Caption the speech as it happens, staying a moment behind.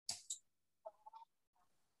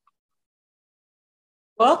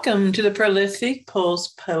Welcome to the Prolific Pulse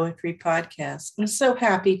Poetry Podcast. I'm so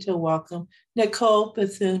happy to welcome Nicole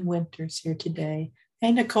Bethune Winters here today.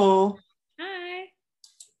 Hey, Nicole. Hi.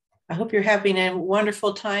 I hope you're having a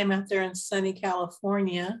wonderful time out there in sunny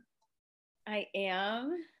California. I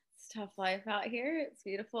am. It's a tough life out here. It's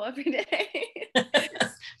beautiful every day.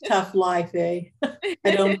 Tough life, eh?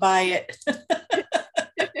 I don't buy it.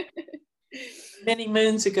 Many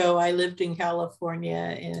moons ago, I lived in California,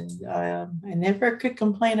 and I never could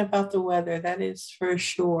complain about the weather. That is for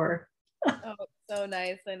sure. Oh, it's so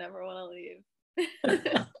nice. I never want to leave.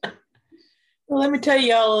 Well, let me tell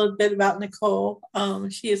you all a little bit about Nicole.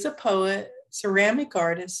 She is a poet, ceramic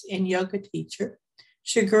artist, and yoga teacher.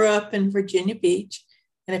 She grew up in Virginia Beach,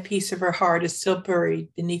 and a piece of her heart is still buried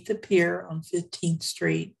beneath the pier on 15th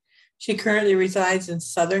Street. She currently resides in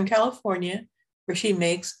Southern California, where she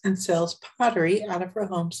makes and sells pottery out of her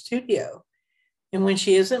home studio. And when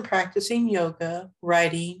she isn't practicing yoga,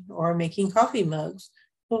 writing, or making coffee mugs,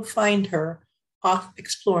 you'll find her off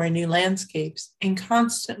exploring new landscapes in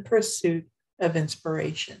constant pursuit of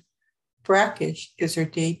inspiration. Brackish is her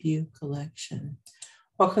debut collection.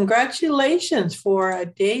 Well, congratulations for a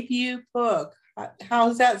debut book. How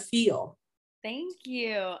does that feel? Thank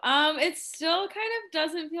you. It still kind of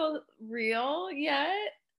doesn't feel real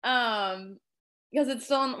yet. Because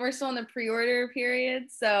we're still in the pre-order period.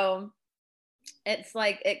 So it's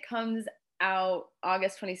like it comes out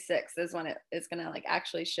August 26th is when it is gonna like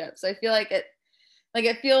actually ship. So I feel like it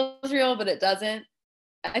feels real, but it doesn't.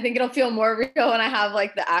 I think it'll feel more real when I have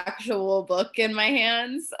like the actual book in my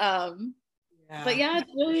hands. But yeah,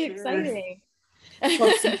 it's really exciting.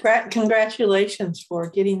 Well, congratulations for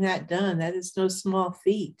getting that done. That is no small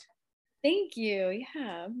feat. Thank you.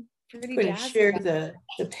 Yeah. I'm going to share the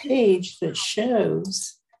page that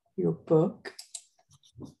shows your book.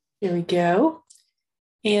 Here we go.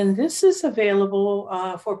 And this is available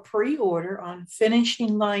for pre-order on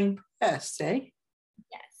Finishing Line Press, eh?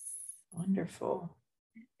 Yes. Wonderful.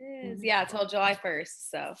 It is. Yeah, until July 1st.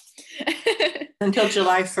 So until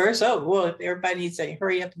July 1st. Oh, well, everybody needs to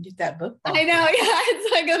hurry up and get that book. I know, yeah. It's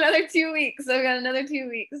like another 2 weeks. So I've got another 2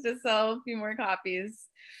 weeks to sell a few more copies.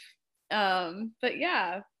 But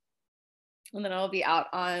yeah. And then it'll be out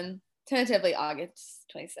on tentatively August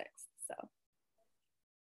 26th. So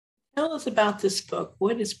tell us about this book.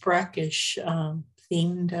 What is Brackish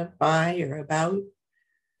themed by or about?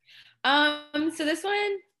 So this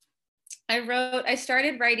one I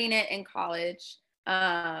started writing it in college,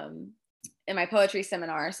 in my poetry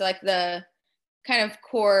seminar. So like the kind of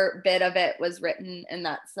core bit of it was written in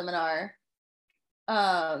that seminar.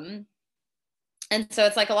 And so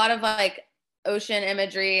it's like a lot of like ocean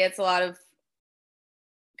imagery. It's a lot of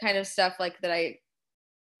kind of stuff like that I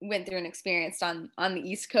went through and experienced on the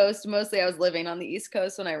East Coast. Mostly I was living on the East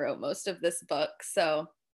Coast when I wrote most of this book. So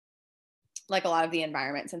like a lot of the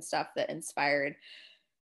environments and stuff that inspired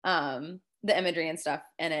the imagery and stuff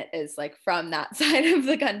in it is like from that side of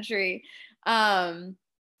the country.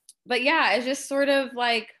 But yeah, it's just sort of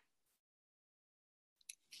like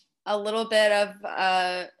a little bit of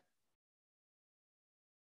a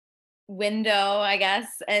window, I guess,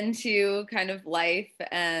 into kind of life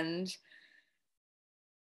and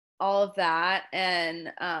all of that.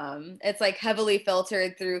 And it's like heavily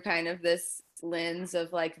filtered through kind of this lens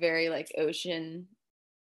of like very like ocean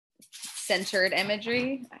centered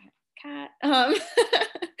imagery. Cat.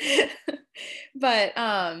 But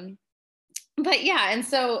yeah, and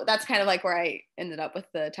so that's kind of like where I ended up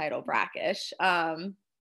with the title Brackish.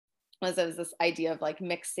 Was this idea of like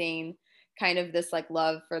mixing kind of this like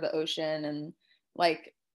love for the ocean and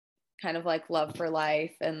like kind of like love for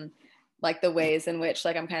life and like the ways in which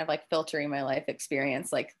like I'm kind of like filtering my life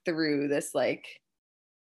experience like through this like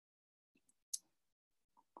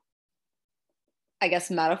I guess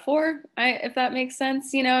metaphor, if that makes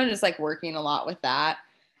sense, just like working a lot with that.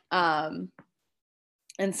 And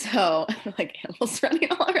so like animals running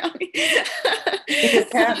all around me. Your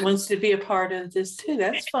cat wants to be a part of this too.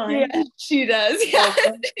 That's fine. Yeah, she does. Yeah.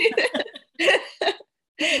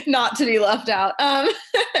 Not to be left out. But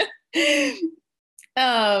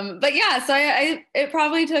yeah, so it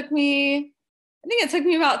probably took me, I think it took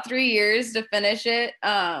me about 3 years to finish it.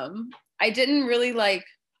 I didn't really like,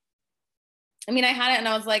 I mean, I had it and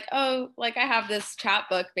I was like, oh, like I have this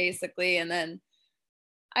chapbook basically. And then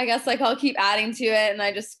I guess like I'll keep adding to it. And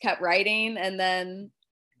I just kept writing. And then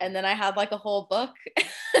I had like a whole book.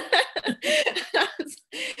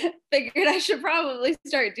 Figured I should probably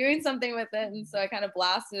start doing something with it. And so I kind of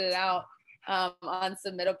blasted it out on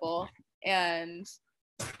Submittable and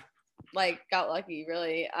like got lucky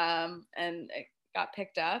really. And it got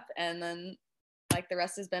picked up and then like the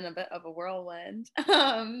rest has been a bit of a whirlwind.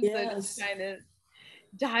 Yes. So just kind of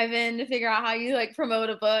dive in to figure out how you like promote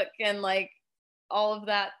a book and like all of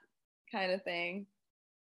that kind of thing.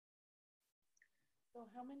 So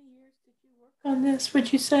how many years did you work on this,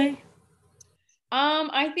 would you say?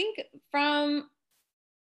 I think from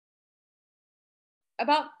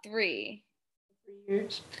about 3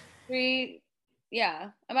 years. Yeah,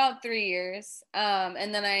 about 3 years.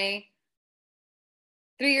 And then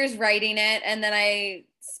 3 years writing it, and then I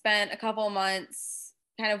spent a couple months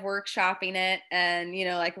kind of workshopping it and, you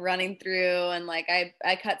know, like running through, and like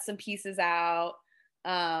I cut some pieces out.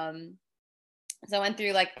 So I went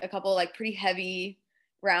through like a couple like pretty heavy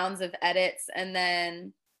rounds of edits, and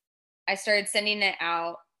then I started sending it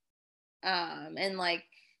out in like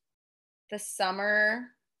the summer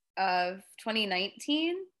of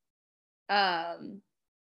 2019. I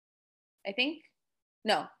think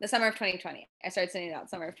the summer of 2020. I started sending it out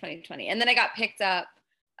summer of 2020, and then I got picked up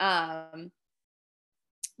by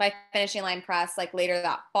Finishing Line Press like later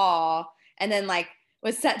that fall, and then like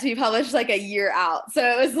was set to be published like a year out. So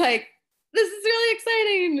it was like, this is really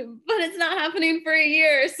exciting, but it's not happening for a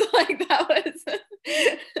year. So like that was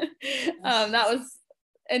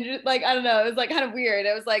and like I don't know, it was like kind of weird.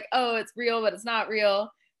 It was like, oh, it's real, but it's not real.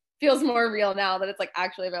 Feels more real now that it's like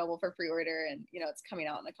actually available for pre-order, and you know it's coming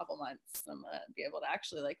out in a couple months. I'm gonna be able to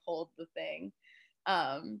actually like hold the thing.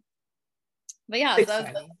 But yeah, so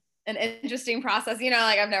that was an interesting process. You know,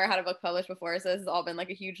 like I've never had a book published before, so this has all been like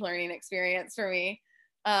a huge learning experience for me.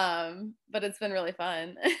 But it's been really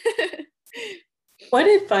fun. What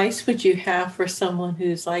advice would you have for someone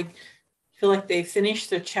who's like feel like they finished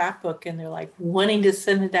their chapbook and they're like wanting to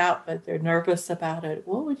send it out, but they're nervous about it?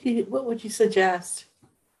 What would you suggest?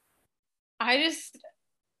 I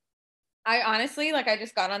honestly, like, I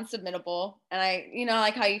just got on Submittable, and you know,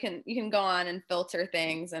 like how you can go on and filter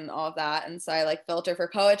things and all of that. And so I like filter for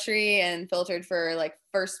poetry and filtered for like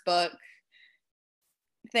first book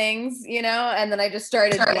things, you know, and then I just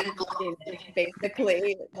started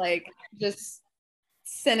basically like just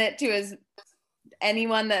sent it to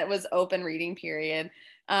anyone that was open reading period.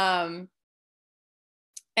 And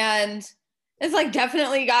it's like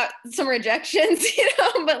definitely got some rejections, you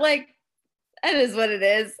know, but like it is what it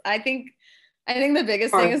is. I think the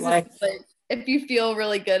biggest thing is just, like, if you feel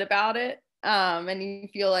really good about it, and you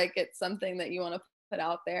feel like it's something that you want to put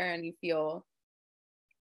out there, and you feel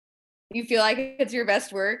like it's your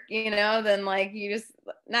best work, you know, then like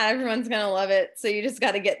not everyone's gonna love it. So you just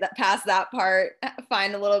got to get that past that part,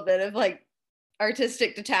 find a little bit of like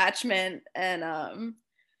artistic detachment, and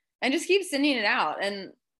just keep sending it out.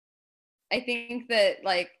 And I think that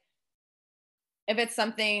like if it's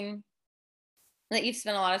something that you've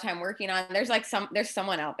spent a lot of time working on, there's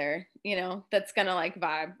someone out there, you know, that's gonna like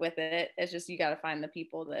vibe with it. It's just you got to find the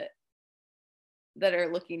people that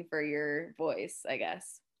are looking for your voice, I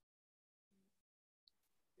guess.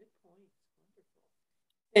 Good point. Wonderful.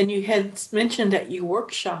 And you had mentioned that you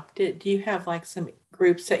workshopped it. Do you have like some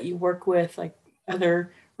groups that you work with, like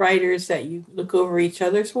other writers that you look over each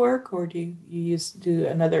other's work, or do you do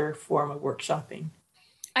another form of workshopping?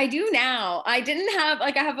 I do now. I didn't have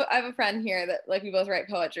like I have a friend here that like we both write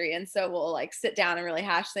poetry, and so we'll like sit down and really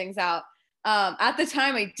hash things out. At the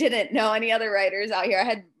time, I didn't know any other writers out here. I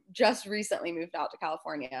had just recently moved out to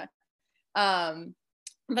California,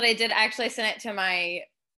 but I did actually send it to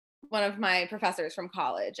one of my professors from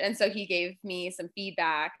college, and so he gave me some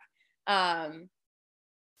feedback,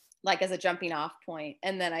 like as a jumping off point,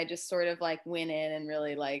 and then I just sort of like went in and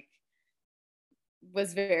really like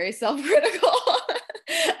was very self-critical.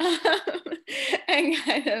 And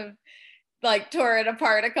kind of like tore it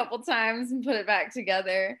apart a couple times and put it back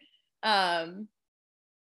together. So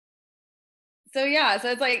yeah,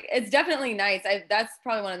 so it's definitely nice. That's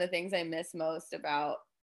probably one of the things I miss most about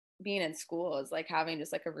being in school, is like having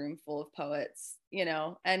just like a room full of poets, you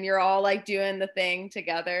know, and you're all like doing the thing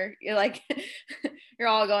together. You're like you're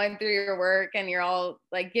all going through your work, and you're all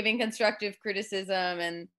like giving constructive criticism,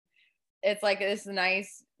 and it's like this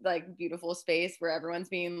nice, like beautiful space where everyone's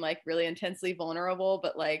being like really intensely vulnerable,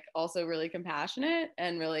 but like also really compassionate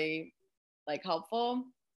and really like helpful.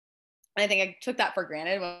 And I think I took that for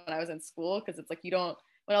granted when I was in school, because it's like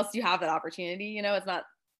what else do you have that opportunity? You know, it's not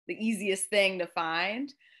the easiest thing to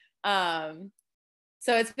find.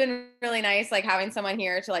 So it's been really nice like having someone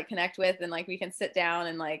here to like connect with, and like we can sit down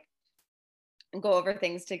and like go over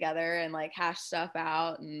things together and like hash stuff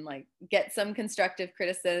out and like get some constructive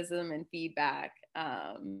criticism and feedback.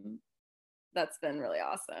 That's been really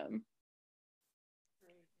awesome.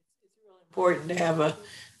 It's really important to have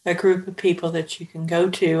a group of people that you can go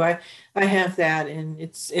to. I have that, and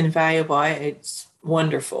it's invaluable. It's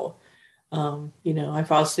wonderful.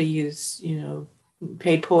 I've also used,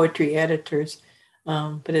 paid poetry editors,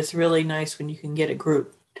 but it's really nice when you can get a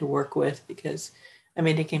group to work with because, I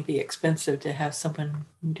mean, it can be expensive to have someone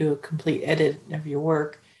do a complete edit of your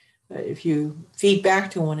work. But if you feed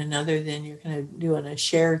back to one another, then you're kind of doing a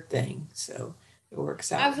shared thing. So it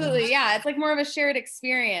works out. Absolutely. Yeah. It's like more of a shared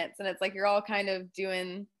experience. And it's like you're all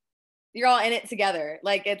you're all in it together.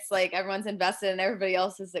 Like it's like everyone's invested in everybody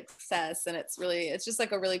else's success. And it's just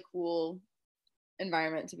like a really cool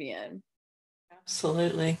environment to be in.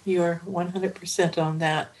 Absolutely. You're 100% on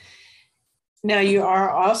that. Now, you are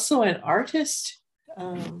also an artist.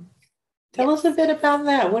 Tell us a bit about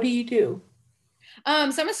that. What do you do? So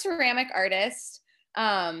I'm a ceramic artist.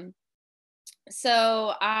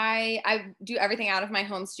 So I do everything out of my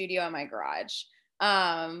home studio and my garage,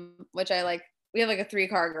 which I like. We have like a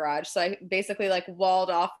 3-car garage. So I basically like walled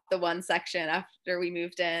off the one section after we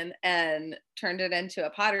moved in and turned it into a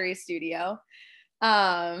pottery studio.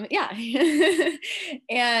 Yeah.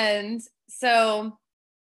 And so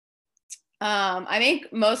I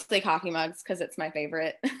make mostly coffee mugs because it's my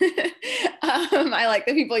favorite. I like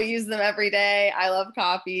that people use them every day. I love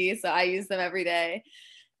coffee, so I use them every day.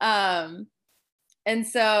 And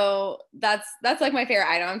so that's like my favorite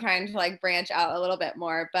item. I'm trying to like branch out a little bit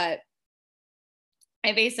more, but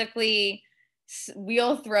I basically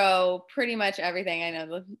wheel throw pretty much everything. I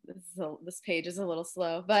know this page is a little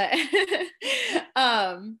slow, but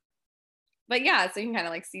yeah, so you can kind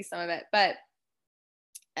of like see some of it, but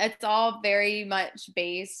it's all very much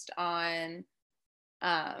based on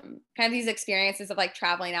kind of these experiences of like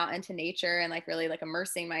traveling out into nature and like really like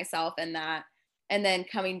immersing myself in that, and then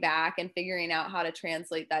coming back and figuring out how to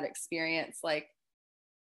translate that experience like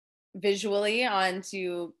visually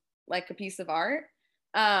onto like a piece of art.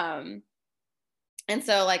 And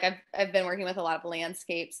so like I've been working with a lot of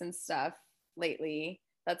landscapes and stuff lately.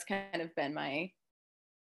 That's kind of been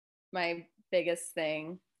my biggest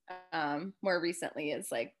thing. More recently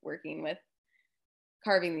is like working with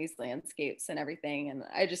carving these landscapes and everything. And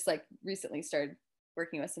I just like recently started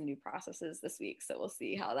working with some new processes this week. So we'll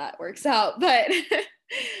see how that works out. But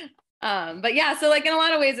yeah, so like in a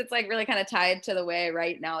lot of ways, it's like really kind of tied to the way I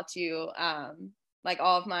write now too. Like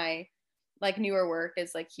all of my like newer work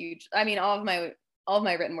is like huge. I mean, all of my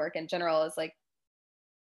written work in general is like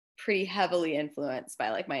pretty heavily influenced by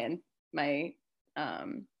like my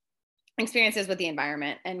experiences with the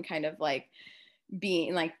environment and kind of like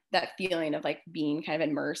being like that feeling of like being kind of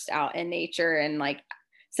immersed out in nature. And like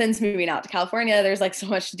since moving out to California, there's like so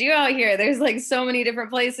much to do out here. There's like so many different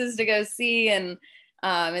places to go see. And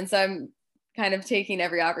so I'm kind of taking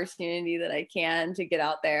every opportunity that I can to get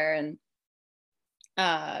out there and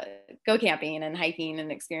go camping and hiking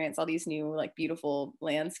and experience all these new like beautiful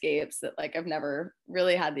landscapes that like I've never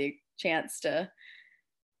really had the chance to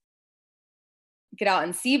get out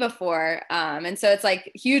and see before. And so it's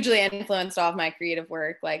like hugely influenced all of my creative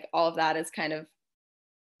work. Like all of that is kind of,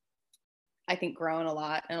 I think, grown a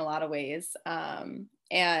lot in a lot of ways.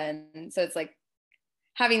 And so it's like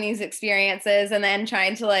having these experiences and then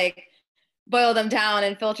trying to like boil them down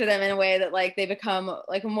and filter them in a way that like they become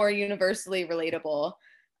like more universally relatable,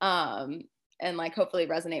 and like hopefully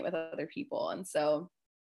resonate with other people. And so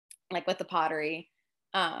like with the pottery,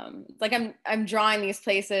 like I'm drawing these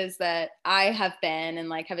places that I have been and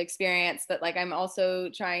like have experienced, but like I'm also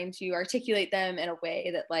trying to articulate them in a way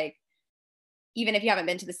that like even if you haven't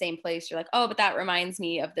been to the same place, you're like, oh, but that reminds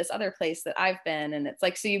me of this other place that I've been. And it's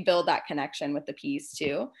like, so you build that connection with the piece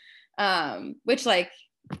too, which like,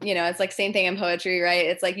 you know, it's like same thing in poetry, right?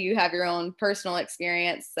 It's like you have your own personal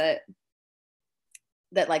experience that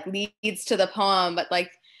like leads to the poem, but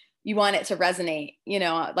like you want it to resonate, you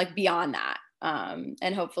know, like beyond that.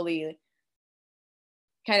 And hopefully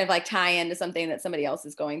kind of like tie into something that somebody else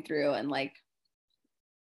is going through and like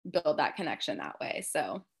build that connection that way.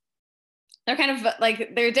 So they're kind of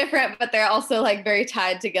like, they're different, but they're also like very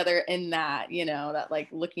tied together in that, you know, that like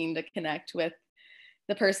looking to connect with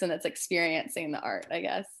the person that's experiencing the art, I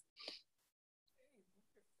guess.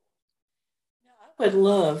 I would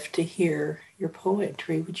love to hear your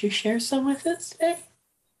poetry. Would you share some with us today?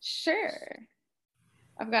 Sure.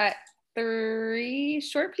 I've got 3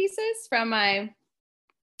 short pieces from my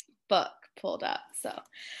book pulled up. So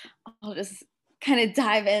I'll just kind of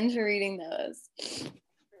dive into reading those.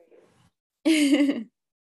 Okay,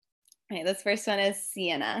 this first one is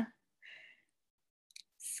Sienna.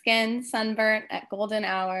 Skin sunburnt at golden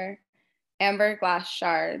hour, amber glass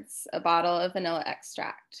shards, a bottle of vanilla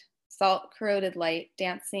extract, salt corroded light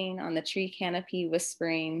dancing on the tree canopy,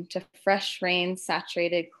 whispering to fresh rain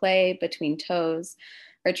saturated clay between toes,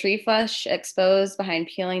 or tree flesh exposed behind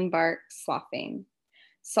peeling bark sloughing.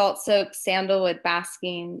 salt-soaked sandalwood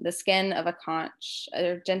basking, the skin of a conch,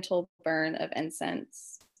 a gentle burn of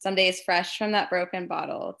incense. Some days fresh from that broken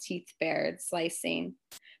bottle, teeth bared, slicing,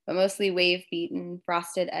 but mostly wave-beaten,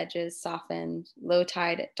 frosted edges softened, low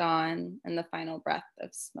tide at dawn, and the final breath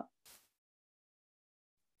of smoke.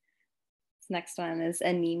 This next one is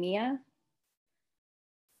anemia.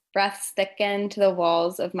 Breaths thicken to the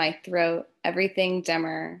walls of my throat, everything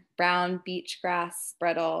dimmer, brown beach grass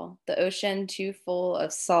brittle, the ocean too full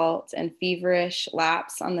of salt and feverish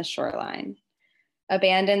laps on the shoreline.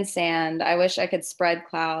 Abandoned sand, I wish I could spread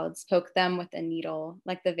clouds, poke them with a needle,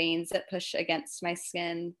 like the veins that push against my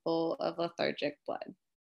skin full of lethargic blood.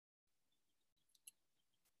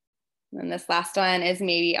 And this last one is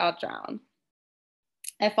maybe I'll drown.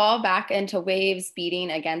 I fall back into waves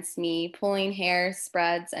beating against me, pulling hair,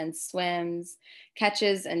 spreads and swims,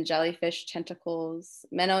 catches and jellyfish tentacles.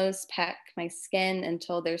 Minnows peck my skin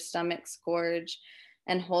until their stomachs gorge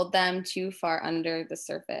and hold them too far under the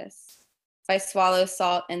surface. If I swallow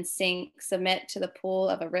salt and sink, submit to the pull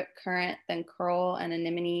of a rip current, then coral and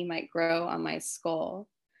anemone might grow on my skull.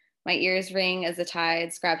 My ears ring as the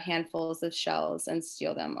tides grab handfuls of shells and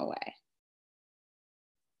steal them away.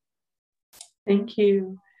 Thank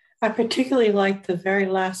you. I particularly like the very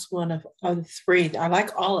last one of the three. I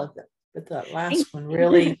like all of them, but the last one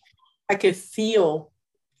really, I could feel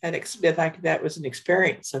that was an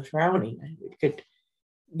experience of drowning. I could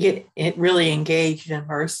get it really engaged and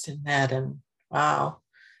immersed in that. And wow,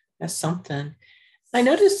 that's something. I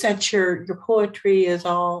noticed that your poetry is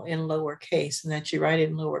all in lowercase and that you write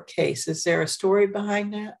in lowercase. Is there a story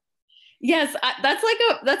behind that? Yes,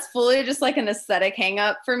 that's fully just like an aesthetic hang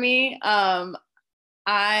up for me. I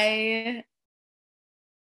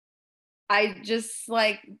just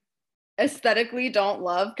like aesthetically don't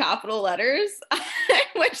love capital letters,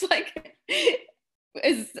 which like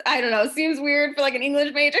is, I don't know, seems weird for like an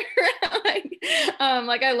English major.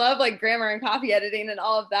 like I love like grammar and copy editing and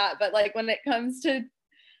all of that, but like when it comes to,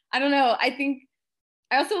 I don't know, I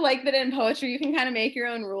also like that in poetry you can kind of make your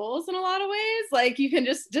own rules in a lot of ways. Like you can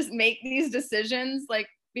just make these decisions like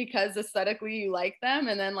because aesthetically you like them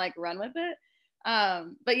and then like run with it.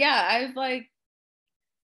 But yeah, I've like,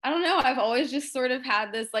 I don't know, I've always just sort of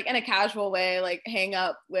had this like in a casual way like hang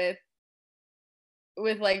up with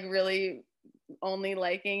like really only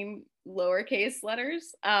liking lowercase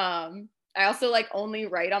letters. I also like only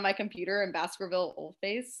write on my computer in Baskerville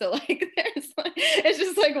Oldface. So like there's like, it's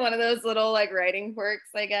just like one of those little like writing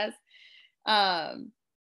quirks, I guess.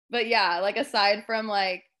 But yeah, like aside from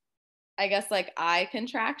like, I guess like I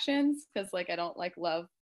contractions, because like I don't like love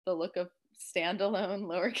the look of standalone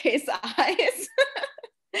lowercase i's.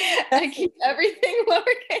 I keep everything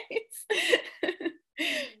lowercase.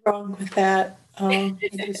 Wrong with that. I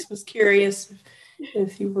just was curious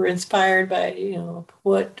if you were inspired by, a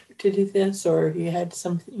poet to do this, or if you had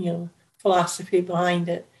some, philosophy behind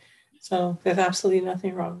it. So there's absolutely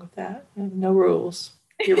nothing wrong with that. No rules.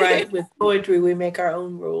 You're right. With poetry, we make our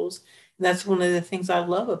own rules. And that's one of the things I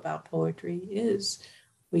love about poetry is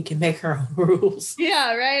we can make our own rules.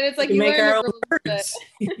 Yeah, right. It's like you learn the rules.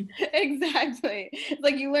 Exactly. It's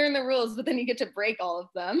like you learn the rules, but then you get to break all of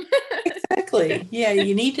them. Exactly. Yeah,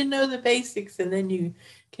 you need to know the basics and then you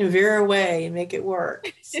can veer away and make it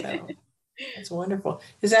work. So that's wonderful.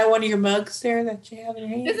 Is that one of your mugs there that you have in your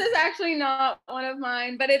hand? This is actually not one of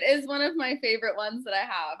mine, but it is one of my favorite ones that I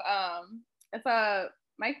have. It's a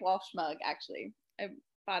Mike Walsh mug, actually. I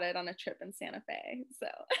bought it on a trip in Santa Fe. So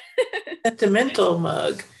sentimental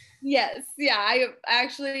mug. Yes. Yeah. I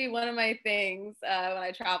actually, one of my things when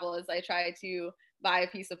I travel is I try to buy a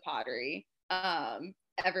piece of pottery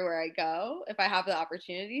everywhere I go if I have the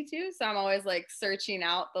opportunity to. So I'm always like searching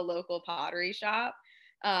out the local pottery shop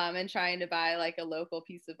and trying to buy like a local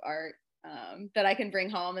piece of art that I can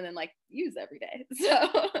bring home and then like use every day.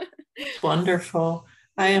 So it's wonderful.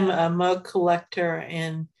 I am a mug collector,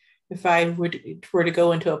 and if I were to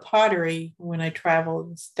go into a pottery when I travel,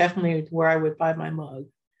 it's definitely where I would buy my mug.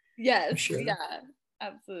 Yes. Sure. Yeah,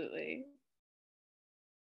 absolutely.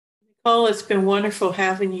 Nicole, it's been wonderful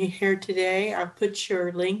having you here today. I'll put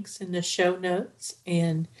your links in the show notes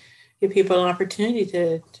and give people an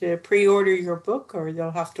opportunity to pre-order your book, or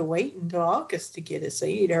they'll have to wait until August to get it. So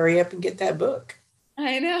you'd hurry up and get that book.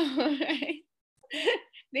 I know, right?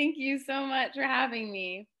 Thank you so much for having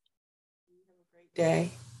me. Have a great day.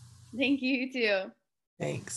 Thank you, you too. Thanks.